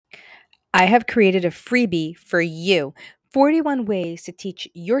I have created a freebie for you: 41 ways to teach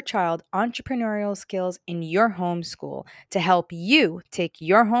your child entrepreneurial skills in your homeschool to help you take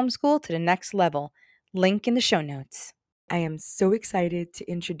your homeschool to the next level. Link in the show notes. I am so excited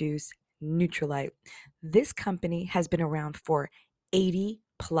to introduce Nutrilite. This company has been around for 80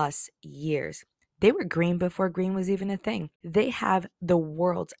 plus years. They were green before green was even a thing. They have the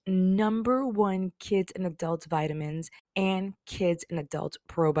world's number one kids and adults vitamins and kids and adult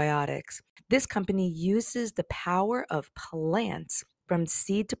probiotics. This company uses the power of plants from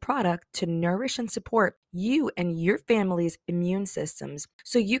seed to product to nourish and support you and your family's immune systems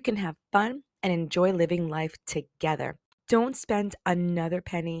so you can have fun and enjoy living life together. Don't spend another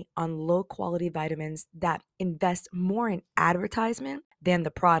penny on low quality vitamins that invest more in advertisement than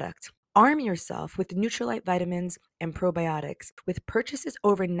the product. Arm yourself with Nutrilite vitamins and probiotics. With purchases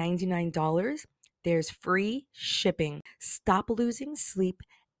over $99, there's free shipping. Stop losing sleep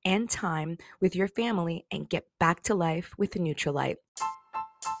and time with your family and get back to life with Nutrilite.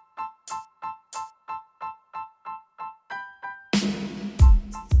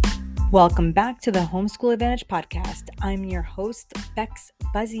 Welcome back to the Homeschool Advantage podcast. I'm your host, Bex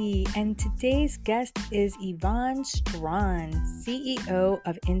Buzzy, and today's guest is Yvonne Strachan, CEO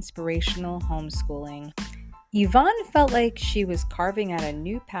of Inspirational Homeschooling. Yvonne felt like she was carving out a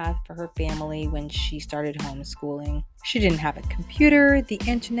new path for her family when she started homeschooling. She didn't have a computer, the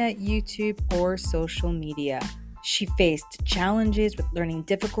internet, YouTube, or social media. She faced challenges with learning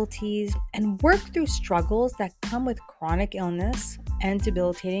difficulties and worked through struggles that come with chronic illness and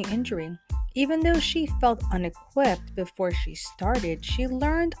debilitating injury. Even though she felt unequipped before she started, she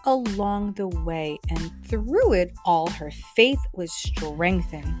learned along the way, and through it all, her faith was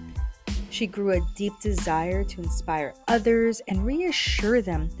strengthened. She grew a deep desire to inspire others and reassure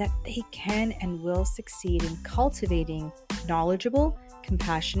them that they can and will succeed in cultivating knowledgeable,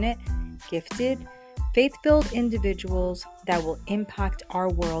 compassionate, gifted, faith-filled individuals that will impact our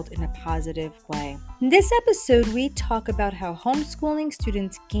world in a positive way. In this episode, we talk about how homeschooling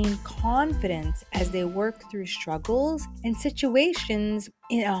students gain confidence as they work through struggles and situations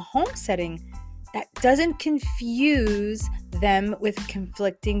in a home setting that doesn't confuse them with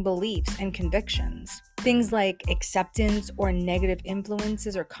conflicting beliefs and convictions. Things like acceptance or negative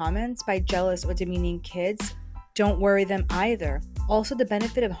influences or comments by jealous or demeaning kids don't worry them either. Also, the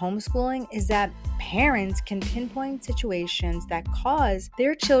benefit of homeschooling is that parents can pinpoint situations that cause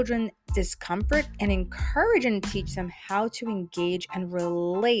their children discomfort and encourage and teach them how to engage and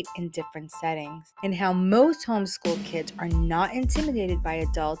relate in different settings, and how most homeschool kids are not intimidated by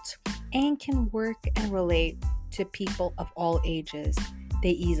adults and can work and relate to people of all ages.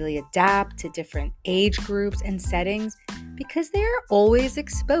 They easily adapt to different age groups and settings because they are always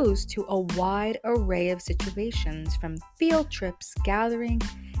exposed to a wide array of situations, from field trips, gathering,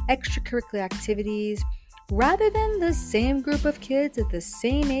 extracurricular activities, rather than the same group of kids at the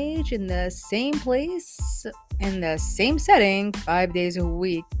same age in the same place in the same setting 5 days a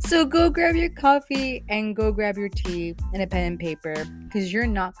week. So go grab your coffee and go grab your tea and a pen and paper, because you're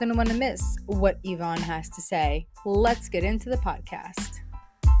not going to want to miss what Yvonne has to say. Let's get into the podcast.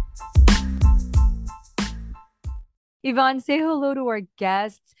 Yvonne, say hello to our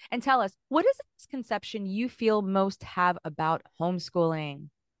guests and tell us, what is the misconception you feel most have about homeschooling?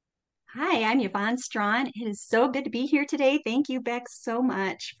 Hi, I'm Yvonne Strachan. It is so good to be here today. Thank you, Bex, so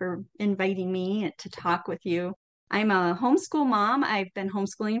much for inviting me to talk with you. I'm a homeschool mom. I've been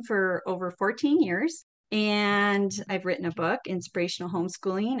homeschooling for over 14 years, and I've written a book, Inspirational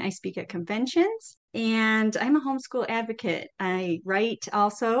Homeschooling. I speak at conventions, and I'm a homeschool advocate. I write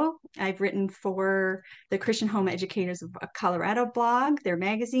also. I've written for the Christian Home Educators of Colorado blog, their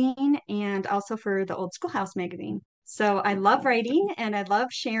magazine, and also for the Old Schoolhouse magazine. So I love writing and I love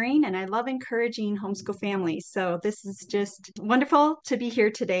sharing and I love encouraging homeschool families. So this is just wonderful to be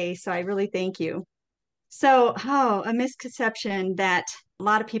here today. So I really thank you. So, a misconception that a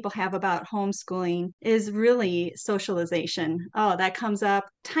lot of people have about homeschooling is really socialization. Oh, that comes up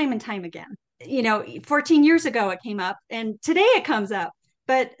time and time again. 14 years ago it came up and today it comes up.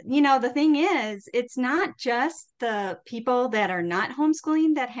 But, the thing is, it's not just the people that are not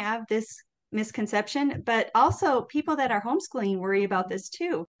homeschooling that have this misconception, but also people that are homeschooling worry about this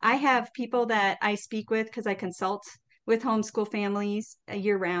too. I have people that I speak with because I consult with homeschool families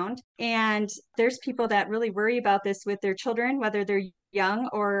year round. And there's people that really worry about this with their children, whether they're young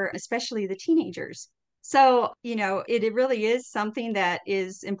or especially the teenagers. So, it really is something that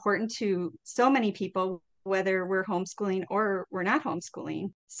is important to so many people, whether we're homeschooling or we're not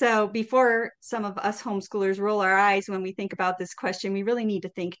homeschooling. So before some of us homeschoolers roll our eyes when we think about this question, we really need to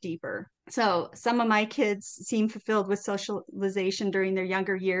think deeper. So some of my kids seem fulfilled with socialization during their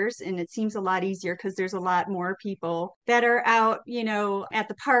younger years, and it seems a lot easier because there's a lot more people that are out, at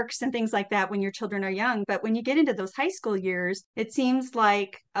the parks and things like that when your children are young. But when you get into those high school years, it seems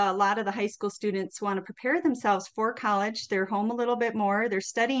like a lot of the high school students want to prepare themselves for college. They're home a little bit more, they're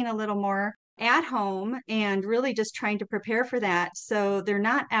studying a little more at home and really just trying to prepare for that. So they're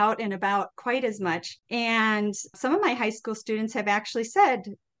not out and about quite as much. And some of my high school students have actually said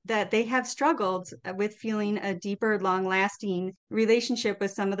that they have struggled with feeling a deeper, long lasting relationship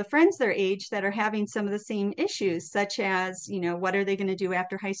with some of the friends their age that are having some of the same issues, such as, what are they going to do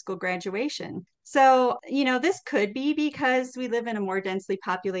after high school graduation? So, this could be because we live in a more densely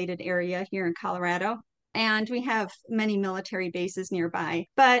populated area here in Colorado, and we have many military bases nearby.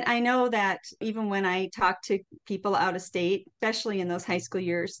 But I know that even when I talk to people out of state, especially in those high school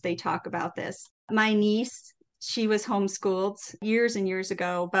years, they talk about this. My niece, she was homeschooled years and years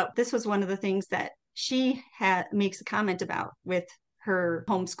ago, but this was one of the things that she makes a comment about with her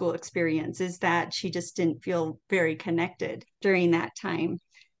homeschool experience, is that she just didn't feel very connected during that time.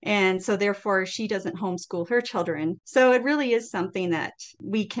 And so therefore she doesn't homeschool her children. So it really is something that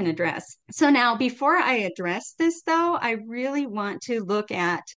we can address. So now before I address this though, I really want to look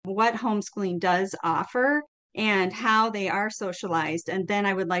at what homeschooling does offer and how they are socialized. And then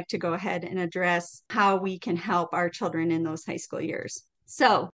I would like to go ahead and address how we can help our children in those high school years.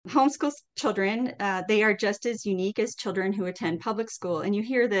 So homeschool children, they are just as unique as children who attend public school. And you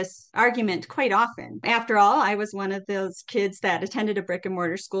hear this argument quite often. After all, I was one of those kids that attended a brick and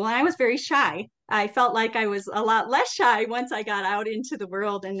mortar school, and I was very shy. I felt like I was a lot less shy once I got out into the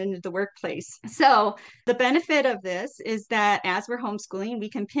world and into the workplace. So the benefit of this is that as we're homeschooling, we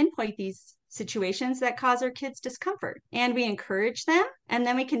can pinpoint these situations that cause our kids discomfort, and we encourage them, and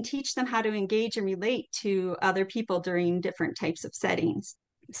then we can teach them how to engage and relate to other people during different types of settings.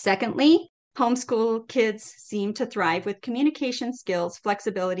 Secondly, homeschool kids seem to thrive with communication skills,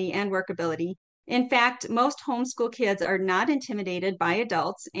 flexibility, and workability. In fact, most homeschool kids are not intimidated by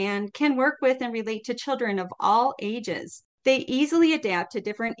adults and can work with and relate to children of all ages. They easily adapt to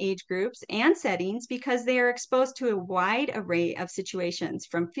different age groups and settings because they are exposed to a wide array of situations,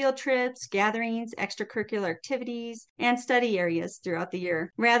 from field trips, gatherings, extracurricular activities, and study areas throughout the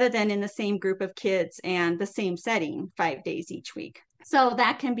year, rather than in the same group of kids and the same setting 5 days each week. So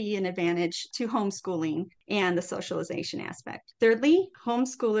that can be an advantage to homeschooling and the socialization aspect. Thirdly,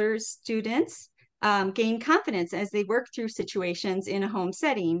 homeschoolers, students gain confidence as they work through situations in a home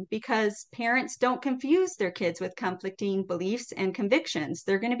setting because parents don't confuse their kids with conflicting beliefs and convictions.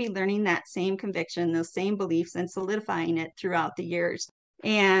 They're going to be learning that same conviction, those same beliefs, and solidifying it throughout the years.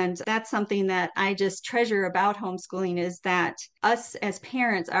 And that's something that I just treasure about homeschooling, is that us as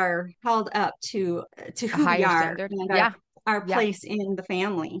parents are held up to A who we higher are standard. and Yeah. our Yeah. place in the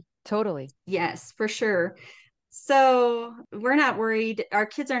family. Totally. Yes, for sure. So we're not worried, our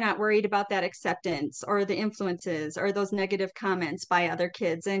kids are not worried about that acceptance or the influences or those negative comments by other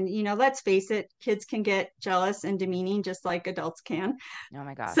kids. And, let's face it, kids can get jealous and demeaning just like adults can. Oh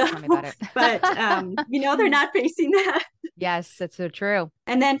my gosh, So, tell me about it. but, they're not facing that. Yes, that's so true.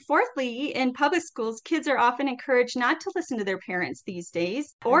 And then fourthly, in public schools, kids are often encouraged not to listen to their parents these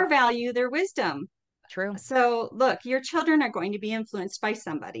days or value their wisdom. True. So look, your children are going to be influenced by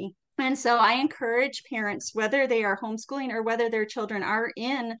somebody. And so I encourage parents, whether they are homeschooling or whether their children are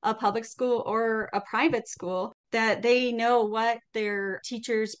in a public school or a private school, that they know what their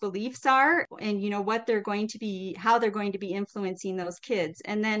teachers' beliefs are and, what they're going to be, how they're going to be influencing those kids.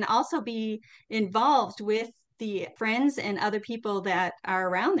 And then also be involved with the friends and other people that are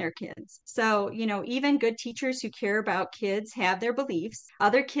around their kids. So, even good teachers who care about kids have their beliefs.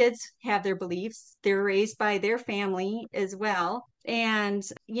 Other kids have their beliefs. They're raised by their family as well. And,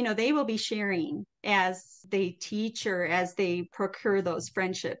 they will be sharing as they teach or as they procure those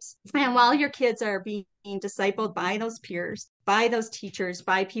friendships. And while your kids are being discipled by those peers, by those teachers,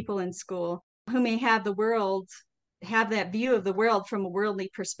 by people in school who may have that view of the world from a worldly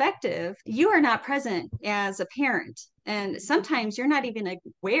perspective, you are not present as a parent. And sometimes you're not even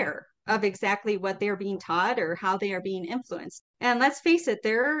aware of exactly what they're being taught or how they are being influenced. And let's face it,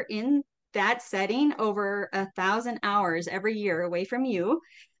 they're in that setting over 1,000 hours every year away from you.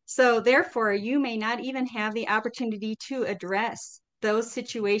 So therefore, you may not even have the opportunity to address those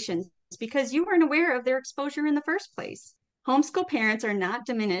situations because you weren't aware of their exposure in the first place. Homeschool parents are not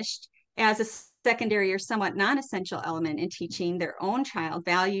diminished as a secondary or somewhat non-essential element in teaching their own child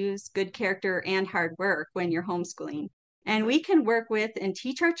values, good character, and hard work when you're homeschooling. And we can work with and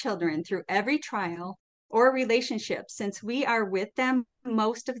teach our children through every trial or relationships since we are with them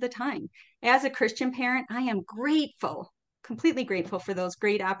most of the time. As a Christian parent, I am grateful, completely grateful for those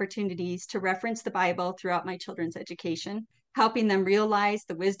great opportunities to reference the Bible throughout my children's education, helping them realize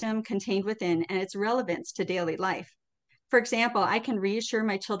the wisdom contained within and its relevance to daily life. For example, I can reassure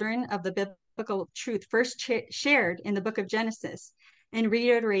my children of the biblical truth first shared in the book of Genesis and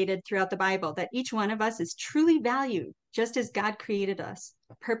reiterated throughout the Bible that each one of us is truly valued just as God created us,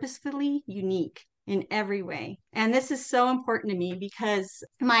 purposefully unique in every way. And this is so important to me because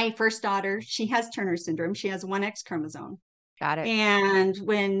my first daughter, she has Turner syndrome. She has one X chromosome. Got it. And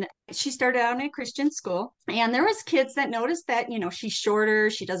when she started out in a Christian school, and there was kids that noticed that, she's shorter,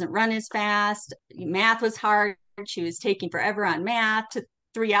 she doesn't run as fast, math was hard, she was taking forever on math to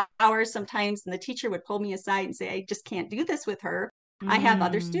 3 hours sometimes. And the teacher would pull me aside and say, I just can't do this with her. I have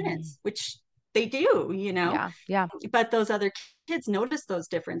other Mm, students, which they do, yeah, yeah. but those other kids noticed those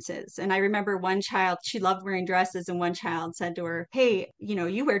differences. And I remember one child, she loved wearing dresses, and one child said to her, hey,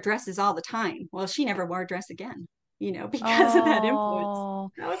 you wear dresses all the time. Well, she never wore a dress again, because of that influence.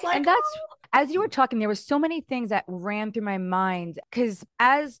 Oh, I was like, and that's as you were talking, there were so many things that ran through my mind because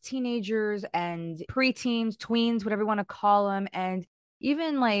as teenagers and preteens, tweens, whatever you want to call them, and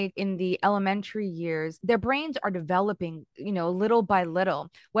even like in the elementary years, their brains are developing, little by little,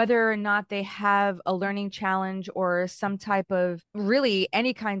 whether or not they have a learning challenge or some type of really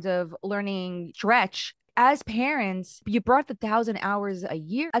any kinds of learning stretch. As parents, you brought the 1,000 hours a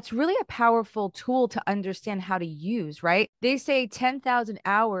year. That's really a powerful tool to understand how to use, right? They say 10,000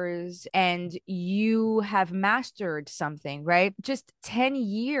 hours and you have mastered something, right? Just 10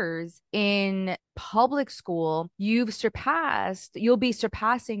 years in public school, you'll be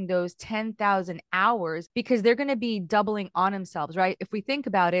surpassing those 10,000 hours because they're going to be doubling on themselves, right? If we think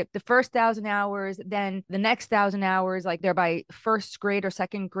about it, the first 1,000 hours, then the next 1,000 hours, like they're by first grade or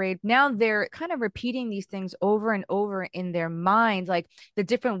second grade. Now they're kind of repeating these things over and over in their minds, like the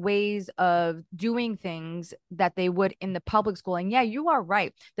different ways of doing things that they would in the public school. And yeah, you are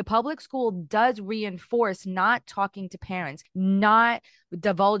right. The public school does reinforce not talking to parents, not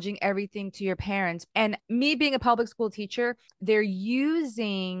divulging everything to your parents. And me being a public school teacher, they're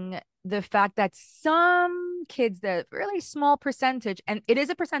using the fact that some kids, the really small percentage, and it is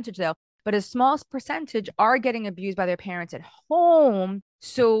a percentage though, but a small percentage are getting abused by their parents at home.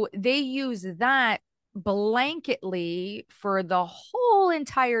 So they use that blanketly for the whole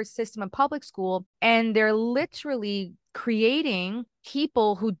entire system of public school. And they're literally creating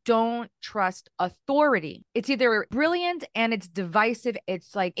people who don't trust authority. It's either brilliant and it's divisive,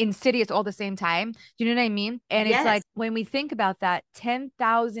 it's like insidious all the same time. Do you know what I mean? And it's yes, like when we think about that,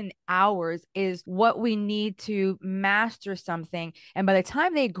 10,000 hours is what we need to master something. And by the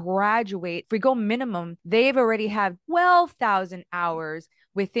time they graduate, if we go minimum, they've already have 12,000 hours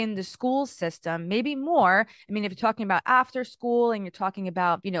within the school system, maybe more. I mean, if you're talking about after school and you're talking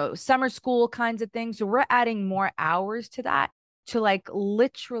about, summer school kinds of things, so we're adding more hours to that, to like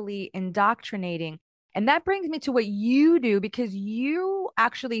literally indoctrinating. And that brings me to what you do because you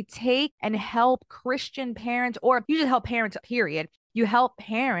actually take and help Christian parents, or you just help parents, period. You help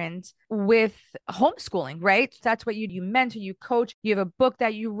parents with homeschooling, right? That's what you mentor, you coach. You have a book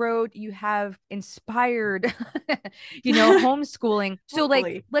that you wrote. You have inspired, homeschooling. So, like,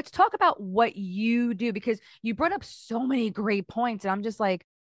 hopefully. let's talk about what you do because you brought up so many great points, and I'm just like,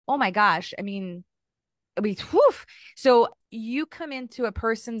 oh my gosh. Whew. So you come into a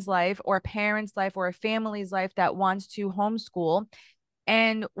person's life or a parent's life or a family's life that wants to homeschool.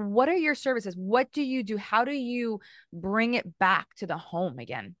 And what are your services? What do you do? How do you bring it back to the home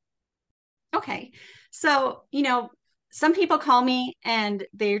again? Okay. So, some people call me and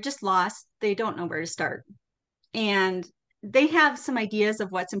they're just lost. They don't know where to start. And they have some ideas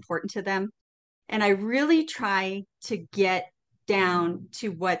of what's important to them. And I really try to get down to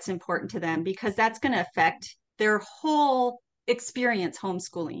what's important to them because that's going to affect their whole experience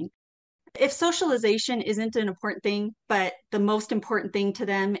homeschooling. If socialization isn't an important thing, but the most important thing to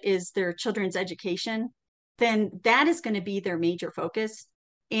them is their children's education, then that is going to be their major focus.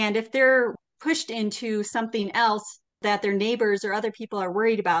 And if they're pushed into something else that their neighbors or other people are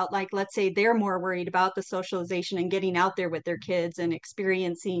worried about, like let's say they're more worried about the socialization and getting out there with their kids and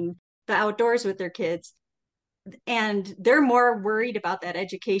experiencing the outdoors with their kids, and they're more worried about that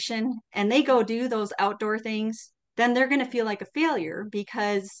education and they go do those outdoor things, then they're going to feel like a failure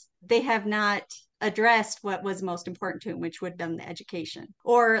because they have not addressed what was most important to them, which would have been the education.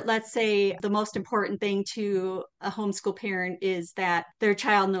 Or let's say the most important thing to a homeschool parent is that their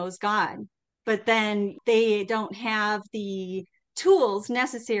child knows God, but then they don't have the tools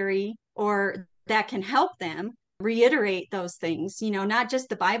necessary or that can help them reiterate those things, not just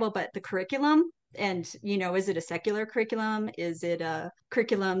the Bible, but the curriculum. And, is it a secular curriculum? Is it a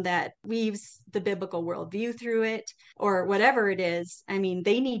curriculum that weaves the biblical worldview through it, or whatever it is? I mean,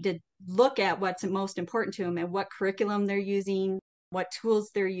 they need to look at what's most important to them and what curriculum they're using, what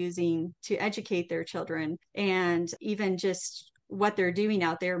tools they're using to educate their children, and even just what they're doing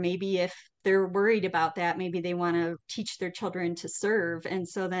out there. Maybe if they're worried about that, maybe they want to teach their children to serve. And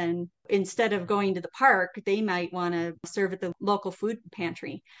so then instead of going to the park, they might want to serve at the local food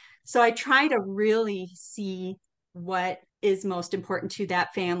pantry. So I try to really see what is most important to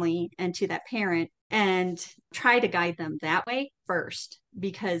that family and to that parent and try to guide them that way first,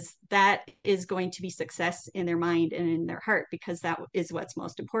 because that is going to be success in their mind and in their heart, because that is what's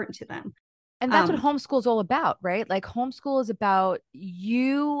most important to them. And that's what homeschool is all about, right? Like homeschool is about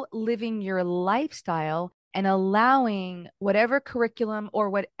you living your lifestyle and allowing whatever curriculum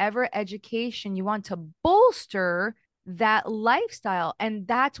or whatever education you want to bolster that lifestyle. And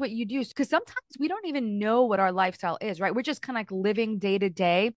that's what you do. Because sometimes we don't even know what our lifestyle is, right? We're just kind of like living day to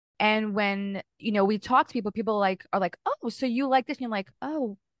day. And when, we talk to people, people like are like, oh, so you like this? And you're like,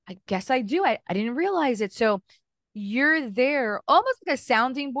 oh, I guess I do. I didn't realize it. So you're there almost like a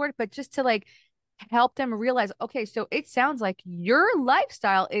sounding board, but just to like help them realize, okay, so it sounds like your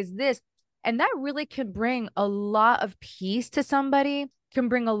lifestyle is this. And that really can bring a lot of peace to somebody, can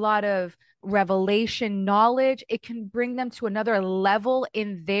bring a lot of revelation knowledge. It can bring them to another level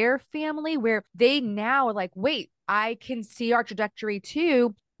in their family where they now are like, wait, I can see our trajectory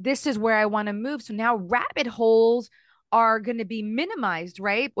too. This is where I want to move. So now rabbit holes are going to be minimized,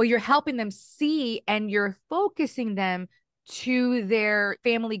 right? Well, you're helping them see and you're focusing them to their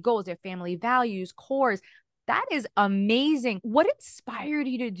family goals, their family values, cores. That is amazing. What inspired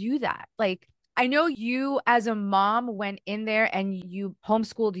you to do that? Like, I know you as a mom went in there and you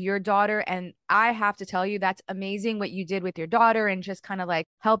homeschooled your daughter. And I have to tell you, that's amazing what you did with your daughter and just kind of like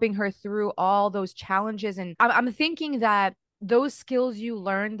helping her through all those challenges. And I'm thinking that those skills you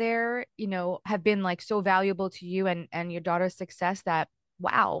learned there, have been like so valuable to you and your daughter's success that,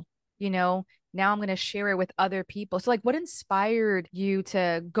 wow, now I'm going to share it with other people. So like what inspired you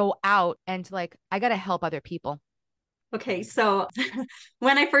to go out and to like, I got to help other people? Okay, so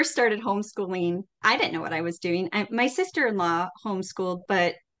when I first started homeschooling, I didn't know what I was doing. My sister-in-law homeschooled,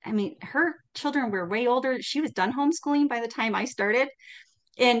 but I mean, her children were way older. She was done homeschooling by the time I started.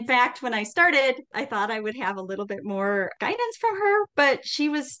 In fact, when I started, I thought I would have a little bit more guidance from her, but she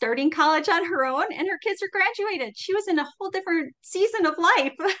was starting college on her own and her kids were graduated. She was in a whole different season of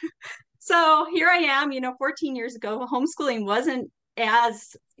life. So here I am, 14 years ago, homeschooling wasn't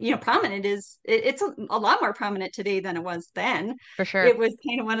as, prominent as it's a lot more prominent today than it was then. For sure. It was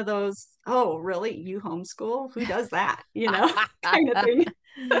kind of one of those, oh, really? You homeschool? Who does that? Kind of thing.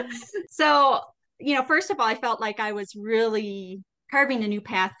 So, first of all, I felt like I was really carving a new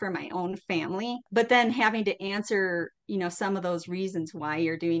path for my own family, but then having to answer, some of those reasons why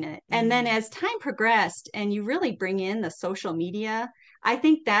you're doing it. And then as time progressed and you really bring in the social media, I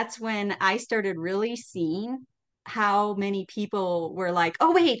think that's when I started really seeing how many people were like,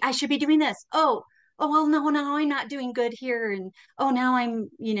 oh, wait, I should be doing this. Oh, well, no, I'm not doing good here. And oh, now I'm,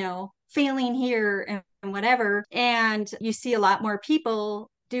 failing here and whatever. And you see a lot more people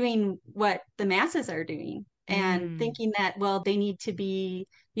doing what the masses are doing and Mm. thinking that, well, they need to be,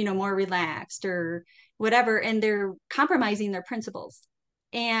 more relaxed or whatever. And they're compromising their principles.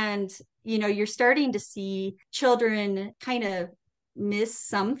 And, you're starting to see children kind of miss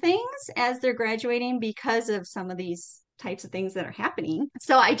some things as they're graduating because of some of these types of things that are happening.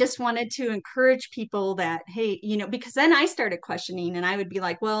 So I just wanted to encourage people that, hey, because then I started questioning and I would be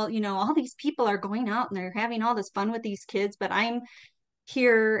like, well, all these people are going out and they're having all this fun with these kids, but I'm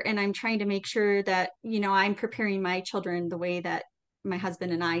here and I'm trying to make sure that, I'm preparing my children the way that my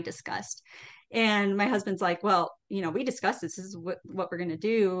husband and I discussed. And my husband's like, well, we discussed this is what we're going to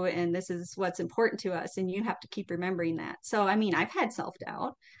do. And this is what's important to us. And you have to keep remembering that. So, I mean, I've had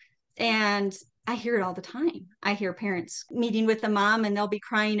self-doubt and I hear it all the time. I hear parents meeting with the mom and they'll be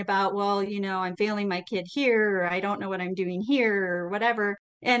crying about, well, I'm failing my kid here, or I don't know what I'm doing here, or whatever.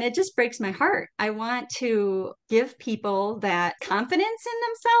 And it just breaks my heart. I want to give people that confidence in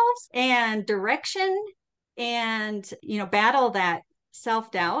themselves and direction and, battle that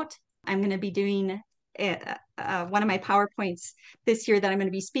self doubt. I'm going to be doing one of my PowerPoints this year that I'm going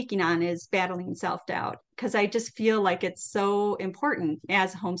to be speaking on is battling self doubt, because I just feel like it's so important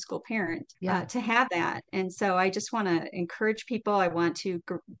as a homeschool parent Yeah. to have that. And so I just want to encourage people. I want to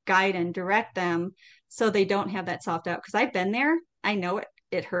guide and direct them so they don't have that self doubt, because I've been there. I know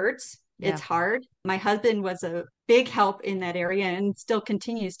it hurts. Yeah. It's hard. My husband was a big help in that area and still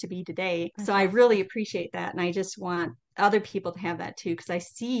continues to be today. So That's I awesome. really appreciate that. And I just want other people to have that too, because I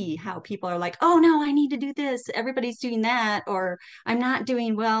see how people are like, oh no, I need to do this. Everybody's doing that, or I'm not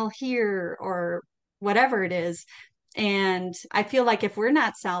doing well here, or whatever it is. And I feel like if we're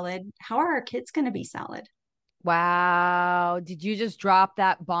not solid, how are our kids going to be solid? Wow. Did you just drop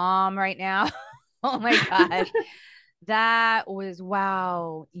that bomb right now? Oh my gosh. That was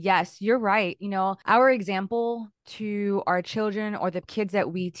wow. Yes, you're right. Our example to our children or the kids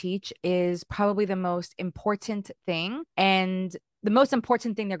that we teach is probably the most important thing and the most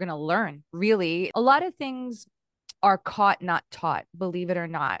important thing they're going to learn, really. A lot of things are caught, not taught, believe it or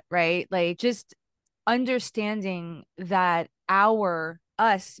not, right? Like just understanding that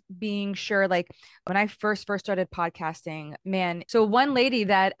us being sure, like when I first started podcasting, man. So one lady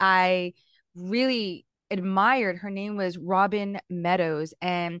that I really admired, her name was Robin Meadows,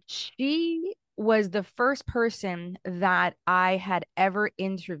 and she was the first person that I had ever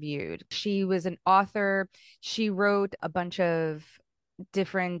interviewed. She was an author. She wrote a bunch of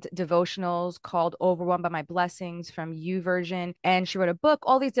different devotionals called Overwhelmed by My Blessings from You version. And she wrote a book,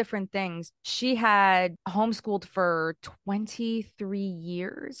 all these different things. She had homeschooled for 23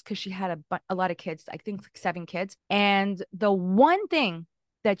 years because she had a lot of kids, I think like 7 kids. And the one thing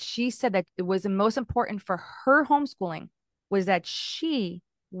that she said that it was the most important for her homeschooling was that she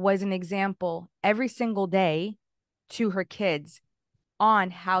was an example every single day to her kids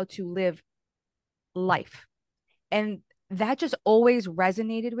on how to live life. And that just always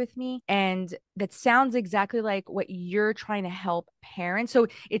resonated with me. And that sounds exactly like what you're trying to help parents. So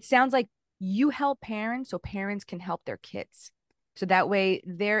it sounds like you help parents so parents can help their kids. So that way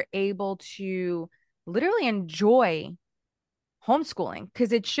they're able to literally enjoy homeschooling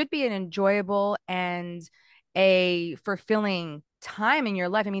because it should be an enjoyable and a fulfilling time in your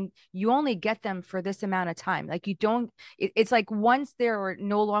life. I mean, you only get them for this amount of time. Like you don't, it's like once they're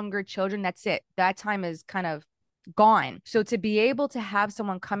no longer children, that's it. That time is kind of gone. So to be able to have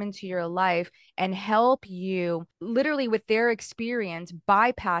someone come into your life and help you literally with their experience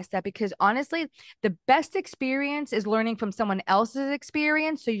bypass that, because honestly, the best experience is learning from someone else's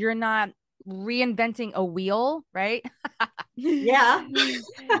experience. So you're not reinventing a wheel, right? Yeah.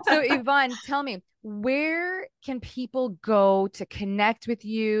 So Yvonne, tell me, where can people go to connect with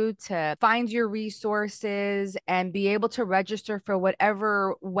you, to find your resources, and be able to register for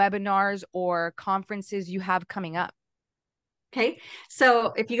whatever webinars or conferences you have coming up? Okay.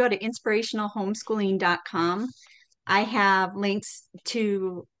 So if you go to inspirationalhomeschooling.com, I have links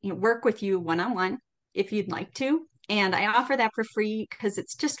to work with you one on one if you'd like to. And I offer that for free because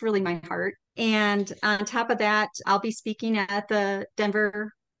it's just really my heart. And on top of that, I'll be speaking at the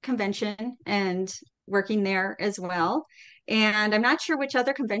Denver convention and working there as well. And I'm not sure which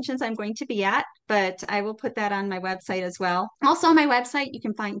other conventions I'm going to be at, but I will put that on my website as well. Also, on my website, you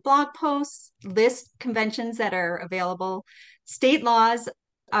can find blog posts, list conventions that are available. State laws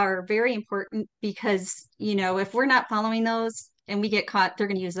are very important because, if we're not following those and we get caught, they're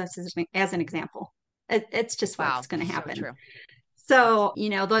going to use us as an example. It's just what's Wow, going to so happen. true. So,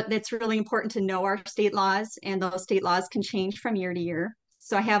 it's really important to know our state laws, and those state laws can change from year to year.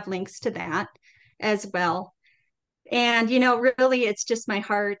 So I have links to that as well. And, really, it's just my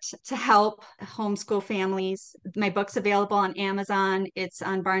heart to help homeschool families. My book's available on Amazon. It's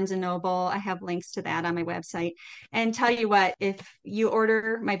on Barnes and Noble. I have links to that on my website. And tell you what, if you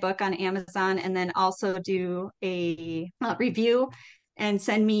order my book on Amazon and then also do a review and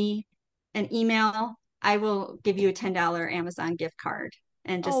send me an email, I will give you a $10 Amazon gift card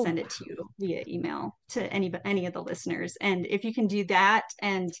and just Oh, send it to you via email to any of the listeners. And if you can do that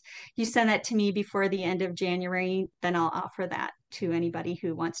and you send that to me before the end of January, then I'll offer that to anybody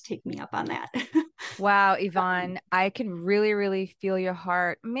who wants to take me up on that. wow, Yvonne, I can really, really feel your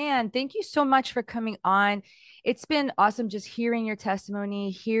heart. Man, thank you so much for coming on. It's been awesome just hearing your testimony,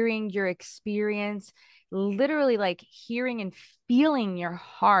 hearing your experience, literally like hearing and feeling your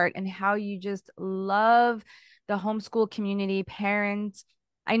heart and how you just love the homeschool community, parents.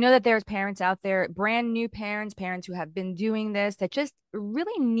 I know that there's parents out there, brand new parents, parents who have been doing this that just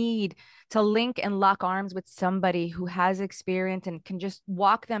really need to link and lock arms with somebody who has experience and can just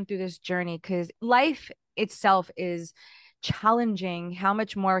walk them through this journey because life itself is challenging. How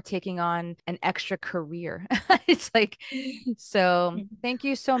much more taking on an extra career? It's like, so thank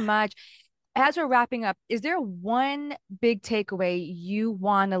you so much. As we're wrapping up, is there one big takeaway you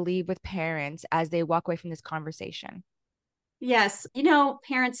want to leave with parents as they walk away from this conversation? Yes,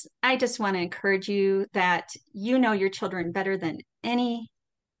 parents, I just want to encourage you that you know your children better than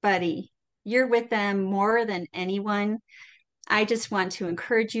anybody. You're with them more than anyone. I just want to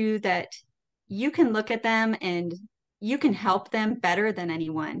encourage you that you can look at them and you can help them better than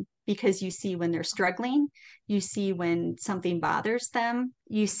anyone because you see when they're struggling, you see when something bothers them,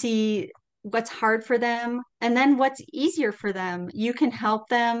 you see what's hard for them, and then what's easier for them. You can help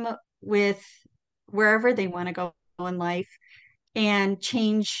them with wherever they want to go in life and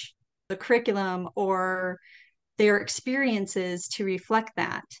change the curriculum or their experiences to reflect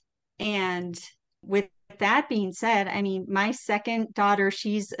that. And with that being said, I mean, my second daughter,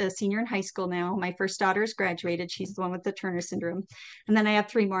 she's a senior in high school now. My first daughter's graduated. She's the one with the Turner syndrome. And then I have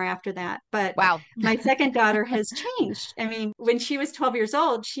three more after that. But Wow. my second daughter has changed. I mean, when she was 12 years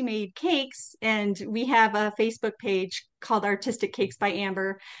old, she made cakes, and we have a Facebook page called Artistic Cakes by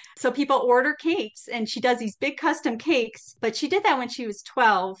Amber. So people order cakes, and she does these big custom cakes. But she did that when she was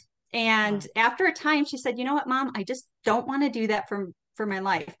 12. And Wow. after a time, she said, "You know what, Mom? I just don't want to do that for my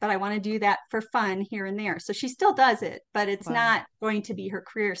life, but I want to do that for fun here and there." So she still does it, but it's Wow. not going to be her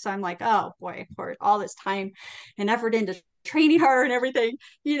career. So I'm like, oh boy, for all this time and effort into training her and everything,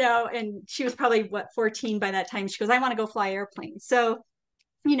 and she was probably 14 by that time. She goes, "I want to go fly airplanes." So,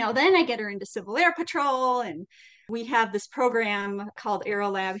 then I get her into Civil Air Patrol, and we have this program called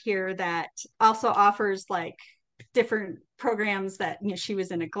Aerolab here that also offers like different programs that, she was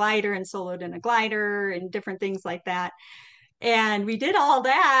in a glider and soloed in a glider and different things like that. And we did all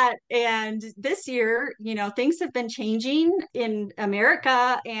that. And this year, things have been changing in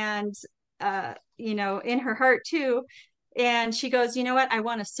America and, in her heart too. And she goes, "You know what? I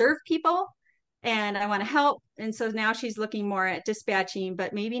want to serve people and I want to help." And so now she's looking more at dispatching,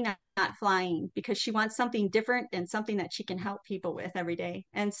 but maybe not flying, because she wants something different and something that she can help people with every day.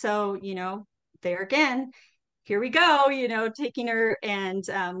 And so, there again, here we go, taking her and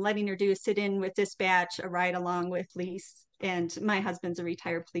letting her do a sit in with dispatch, a ride along with police. And my husband's a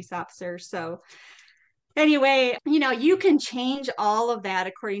retired police officer. So, anyway, you can change all of that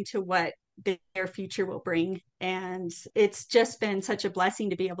according to what their future will bring. And it's just been such a blessing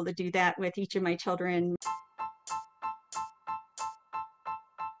to be able to do that with each of my children.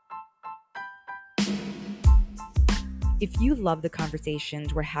 If you love the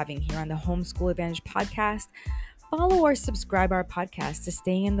conversations we're having here on the Homeschool Advantage podcast, follow or subscribe our podcast to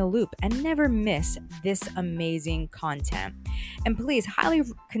stay in the loop and never miss this amazing content. And please highly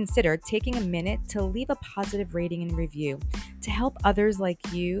consider taking a minute to leave a positive rating and review to help others like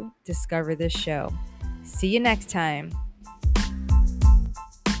you discover this show. See you next time.